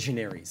great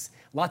visionaries,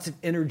 lots of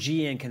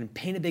energy and can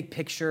paint a big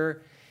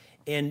picture,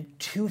 and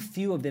too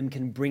few of them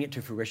can bring it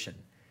to fruition.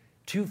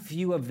 Too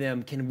few of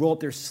them can roll up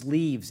their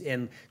sleeves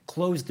and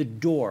close the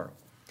door.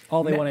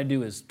 All they want to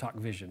do is talk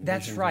vision.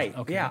 That's vision, right.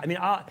 Vision. Okay. Yeah, I mean,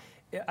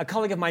 a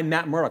colleague of mine,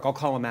 Matt Murdock, I'll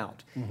call him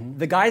out.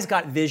 The guy's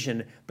got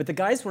vision, but the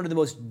guy's one of the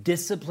most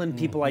disciplined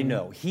people I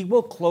know. He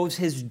will close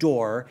his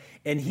door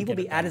and he will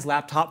be at his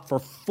laptop for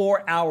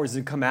 4 hours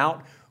and come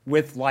out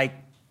with like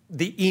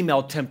the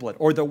email template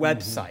or the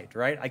website,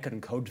 right? I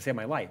couldn't code to save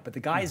my life, but the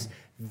guy's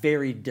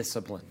very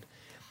disciplined.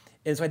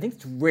 And so I think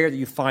it's rare that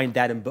you find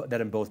that in both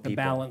people. The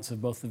balance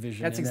of both the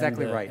vision That's and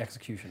exactly the right.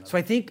 execution. So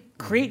I think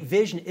create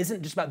vision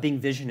isn't just about being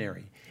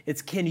visionary.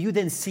 It's can you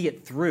then see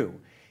it through?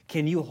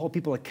 Can you hold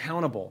people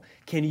accountable?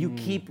 Can you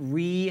keep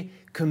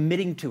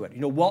recommitting to it?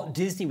 Walt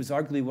Disney was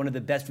arguably one of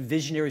the best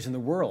visionaries in the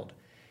world.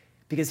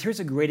 Because here's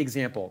a great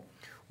example.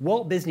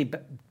 Walt Disney,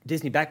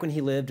 back when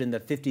he lived in the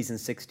 50s and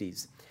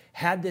 60s,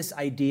 had this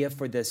idea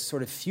for this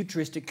sort of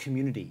futuristic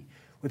community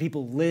where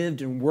people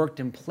lived and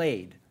worked and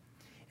played.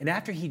 And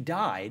after he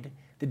died,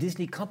 the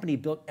Disney company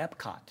built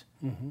Epcot,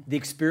 the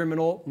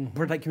experimental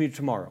prototype community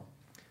tomorrow.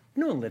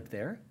 No one lived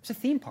there. It was a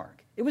theme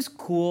park. It was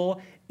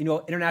cool,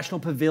 international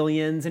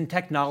pavilions and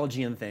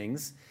technology and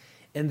things.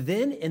 And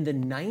then in the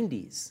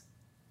 90s,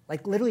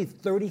 like literally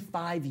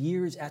 35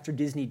 years after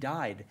Disney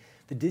died,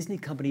 the Disney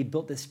company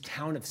built this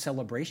town of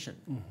Celebration.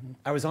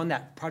 I was on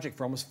that project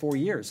for almost 4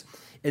 years.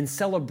 And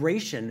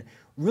Celebration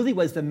really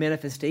was the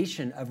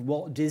manifestation of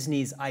Walt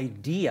Disney's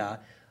idea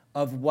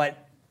of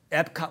what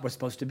Epcot was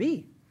supposed to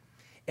be.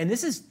 And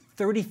this is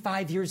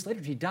 35 years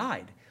later, he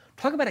died.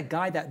 Talk about a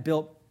guy that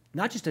built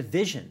not just a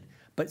vision,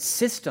 but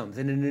systems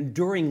and an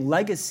enduring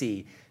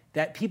legacy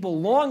that people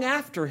long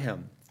after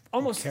him,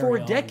 almost 4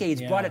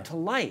 decades, brought it to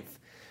life.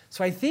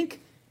 So I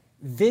think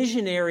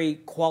visionary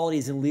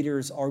qualities in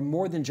leaders are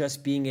more than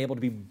just being able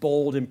to be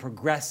bold and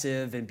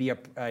progressive and be a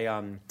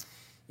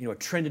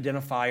trend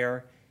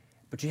identifier,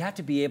 but you have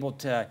to be able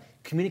to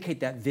communicate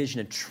that vision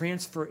and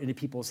transfer it into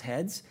people's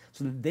heads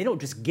so that they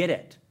don't just get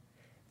it.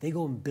 They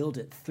go and build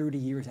it 30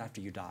 years after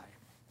you die.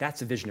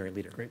 That's a visionary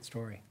leader. Great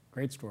story.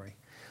 Great story.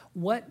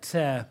 What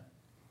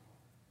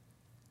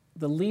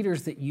the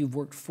leaders that you've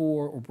worked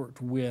for or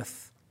worked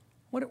with,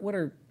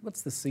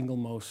 what's the single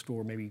most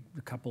or maybe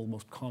the couple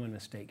most common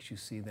mistakes you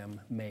see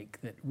them make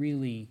that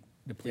really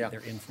deplete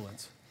their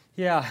influence?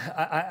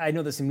 Yeah, I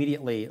know this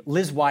immediately.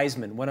 Liz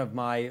Wiseman, one of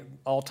my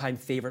all-time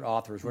favorite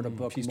authors, wrote a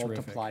book,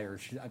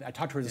 Multipliers. I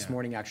talked to her this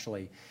morning,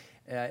 actually.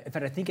 In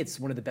fact, I think it's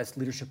one of the best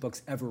leadership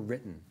books ever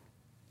written,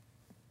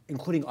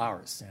 including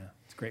ours. Yeah,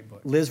 it's a great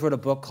book. Liz wrote a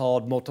book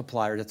called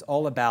Multipliers. It's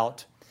all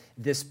about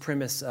this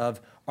premise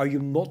of, are you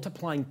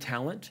multiplying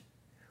talent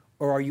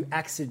or are you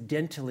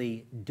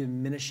accidentally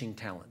diminishing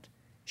talent?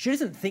 She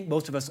doesn't think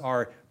most of us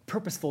are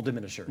purposeful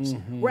diminishers.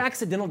 We're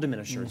accidental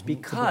diminishers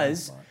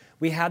because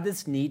we have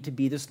this need to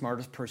be the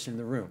smartest person in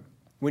the room.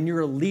 When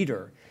you're a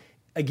leader,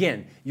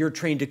 again, you're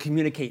trained to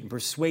communicate and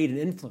persuade and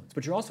influence,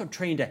 but you're also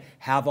trained to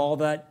have all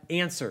the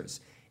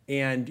answers.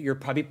 And you're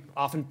probably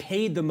often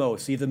paid the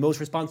most, so you have the most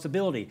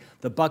responsibility.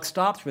 The buck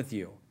stops with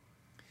you.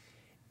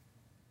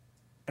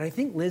 And I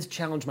think Liz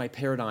challenged my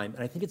paradigm,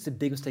 and I think it's the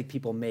big mistake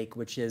people make,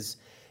 which is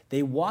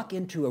they walk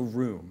into a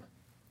room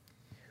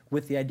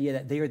with the idea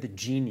that they are the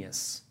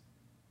genius.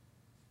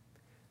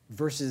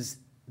 versus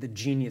the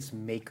genius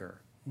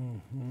maker.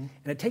 And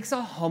it takes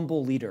a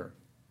humble leader,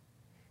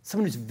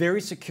 someone who's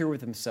very secure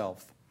with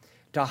himself,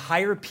 to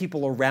hire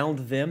people around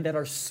them that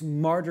are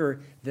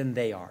smarter than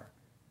they are.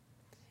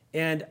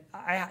 And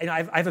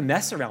I have a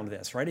mess around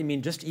this, right? I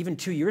mean, just even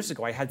 2 years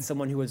ago, I had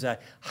someone who was a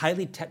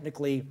highly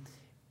technically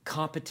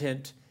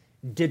competent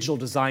digital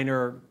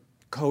designer,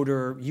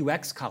 coder,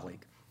 UX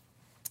colleague.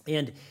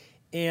 And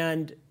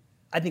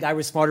I think I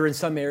was smarter in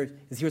some areas,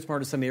 he was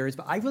smarter in some areas,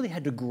 but I really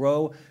had to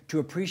grow to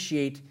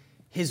appreciate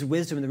his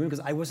wisdom in the room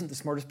because I wasn't the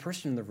smartest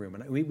person in the room.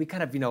 And we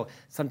kind of,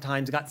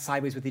 sometimes got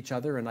sideways with each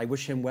other, and I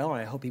wish him well,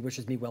 and I hope he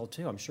wishes me well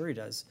too. I'm sure he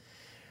does.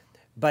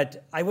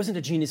 But I wasn't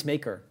a genius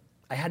maker.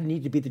 I had a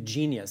need to be the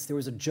genius. There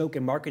was a joke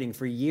in marketing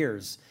for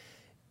years,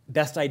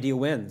 best idea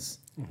wins,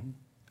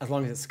 as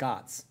long as it's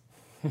Scott's.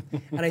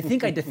 And I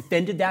think I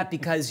defended that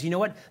because, you know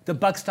what? The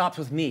buck stops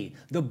with me.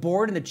 The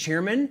board and the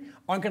chairman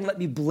aren't going to let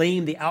me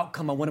blame the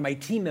outcome on one of my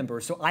team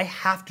members, so I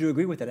have to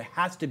agree with it. It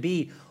has to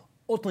be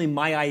ultimately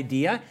my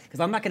idea, because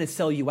I'm not going to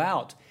sell you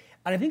out.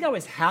 And I think I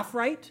was half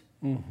right.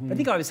 I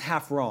think I was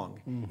half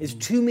wrong. Is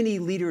too many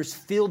leaders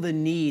feel the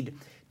need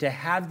to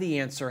have the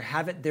answer,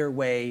 have it their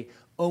way,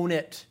 own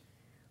it,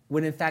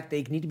 when in fact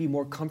they need to be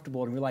more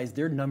comfortable and realize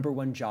their number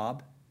one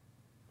job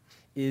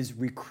is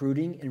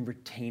recruiting and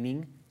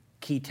retaining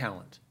key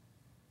talent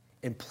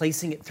and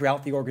placing it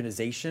throughout the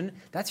organization.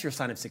 That's your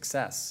sign of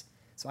success.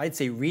 So I'd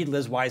say read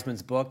Liz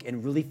Wiseman's book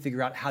and really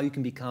figure out how you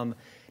can become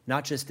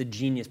not just the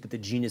genius, but the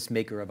genius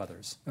maker of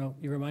others. Oh,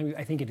 you remind me,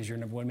 I think it is your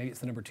number one, maybe it's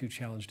the number 2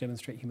 challenge,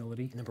 demonstrate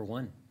humility. Number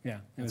 1. Yeah,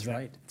 that's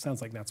right. It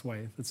sounds like that's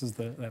why that's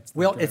the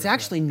well, it's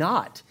actually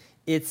not.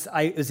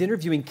 I was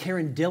interviewing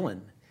Karen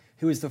Dillon,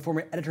 who is the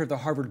former editor of the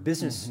Harvard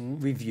Business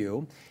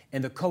Review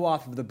and the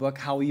co-author of the book,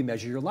 How Will You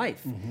Measure Your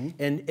Life?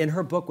 And in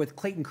her book with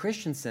Clayton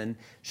Christensen,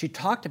 she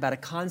talked about a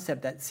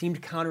concept that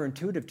seemed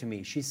counterintuitive to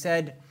me. She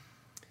said,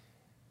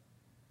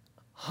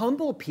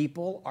 humble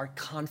people are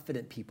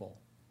confident people.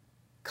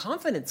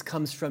 Confidence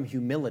comes from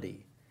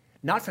humility,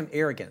 not from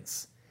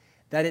arrogance.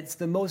 That it's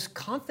the most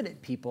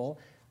confident people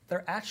that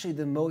are actually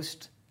the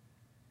most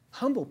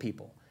humble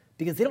people,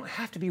 because they don't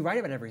have to be right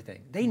about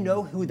everything. They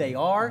know who they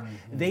are.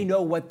 They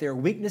know what their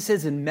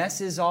weaknesses and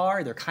messes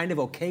are. They're kind of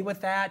okay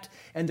with that.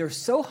 And they're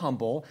so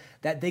humble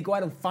that they go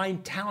out and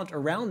find talent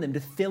around them to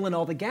fill in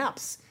all the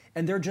gaps.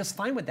 And they're just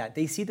fine with that.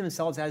 They see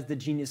themselves as the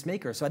genius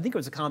maker. So I think it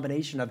was a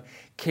combination of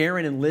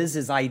Karen and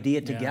Liz's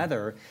idea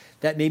together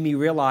that made me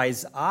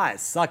realize, I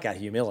suck at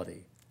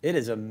humility. It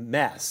is a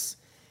mess.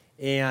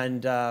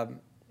 And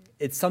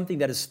it's something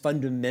that is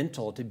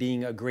fundamental to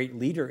being a great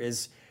leader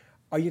is,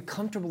 are you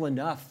comfortable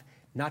enough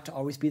not to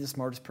always be the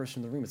smartest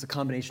person in the room? It's a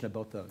combination of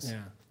both those.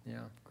 Yeah.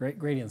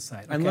 Great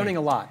insight. I'm learning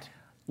a lot.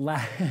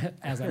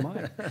 As am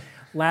I.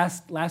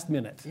 Last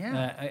minute.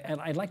 Yeah.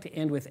 I'd like to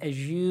end with, as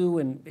you,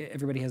 and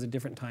everybody has a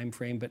different time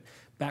frame, but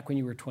back when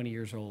you were 20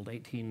 years old,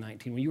 18,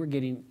 19, when you were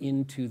getting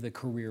into the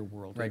career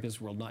world, the business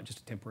world, not just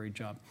a temporary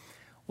job,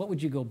 what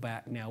would you go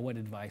back now? What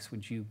advice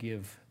would you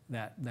give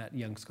that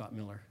young Scott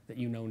Miller that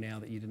you know now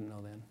that you didn't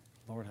know then?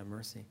 Lord have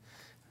mercy.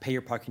 Pay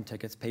your parking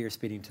tickets, pay your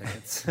speeding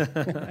tickets.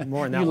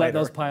 More on that You later. let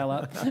those pile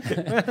up?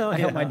 I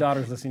hope my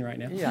daughter's listening right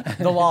now. Yeah,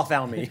 the law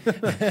found me.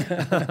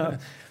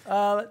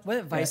 What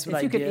advice would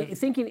I give?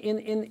 Thinking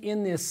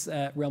in this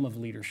realm of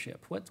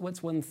leadership,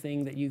 what's one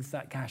thing that you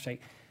thought, gosh,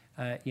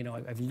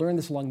 I've learned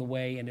this along the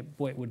way, and it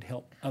would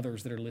help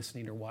others that are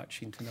listening or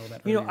watching to know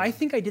that. I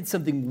think I did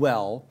something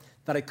well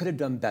that I could have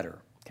done better.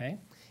 Okay.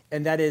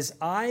 And that is,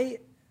 I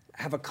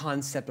have a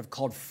concept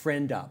called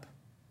friend up.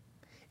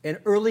 And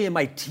early in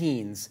my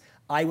teens,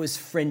 I was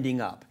friending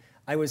up.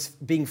 I was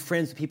being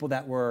friends with people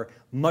that were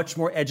much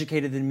more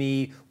educated than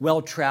me,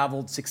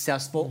 well-traveled,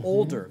 successful,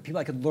 older, people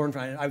I could learn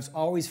from. I was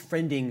always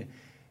friending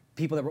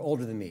people that were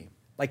older than me,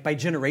 like by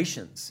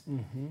generations.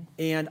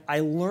 And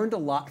I learned a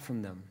lot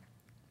from them,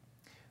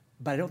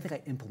 but I don't think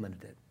I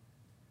implemented it.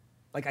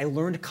 Like I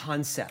learned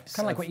concepts.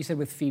 Kind of like what you said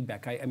with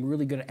feedback. I'm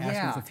really good at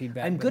asking for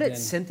feedback. I'm good at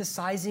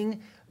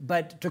synthesizing,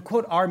 but to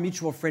quote our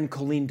mutual friend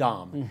Colleen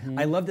Dom,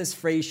 I love this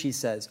phrase she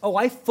says,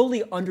 I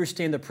fully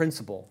understand the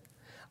principle.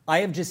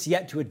 I have just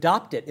yet to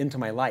adopt it into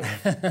my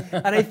life.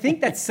 And I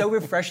think that's so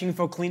refreshing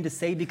for Colleen to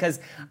say because,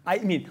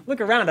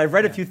 look around, I've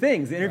read a few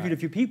things, interviewed a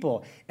few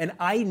people, and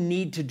I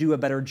need to do a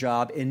better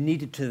job and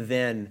needed to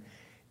then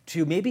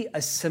to maybe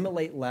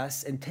assimilate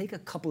less and take a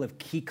couple of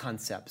key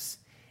concepts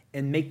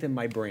and make them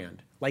my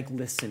brand, like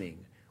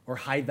listening or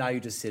high-value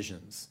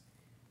decisions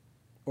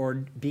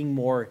or being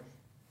more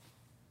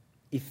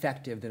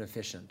effective than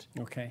efficient.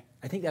 Okay.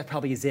 I think that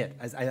probably is it.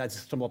 As I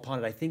stumble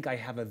upon it, I think I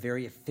have a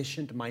very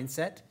efficient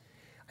mindset.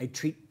 I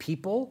treat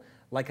people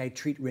like I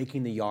treat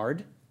raking the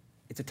yard.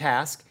 It's a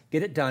task,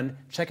 get it done,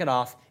 check it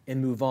off,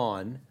 and move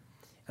on.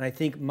 And I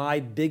think my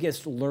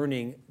biggest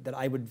learning that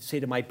I would say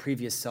to my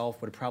previous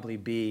self would probably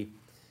be,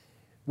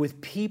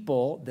 with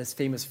people, this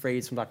famous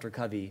phrase from Dr.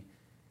 Covey,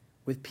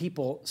 with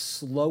people,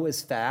 slow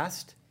is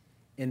fast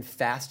and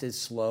fast is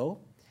slow.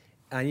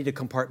 And I need to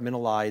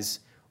compartmentalize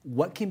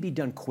what can be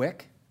done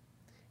quick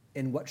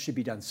and what should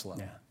be done slow.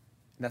 Yeah.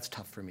 And that's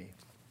tough for me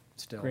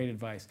still. Great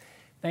advice.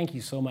 Thank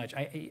you so much.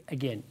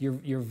 Again,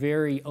 you're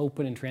very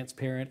open and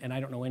transparent, and I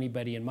don't know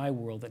anybody in my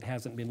world that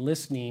hasn't been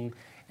listening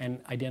and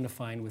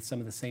identifying with some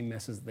of the same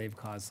messes that they've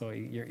caused. So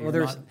well,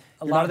 there's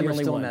a lot of them are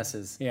still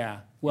messes. Yeah.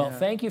 Well,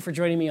 thank you for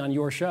joining me on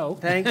your show.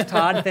 Thanks,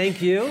 Todd.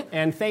 Thank you.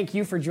 And thank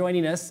you for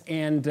joining us.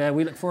 And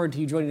we look forward to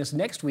you joining us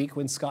next week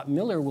when Scott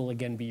Miller will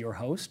again be your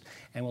host,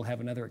 and we'll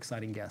have another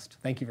exciting guest.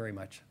 Thank you very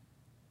much.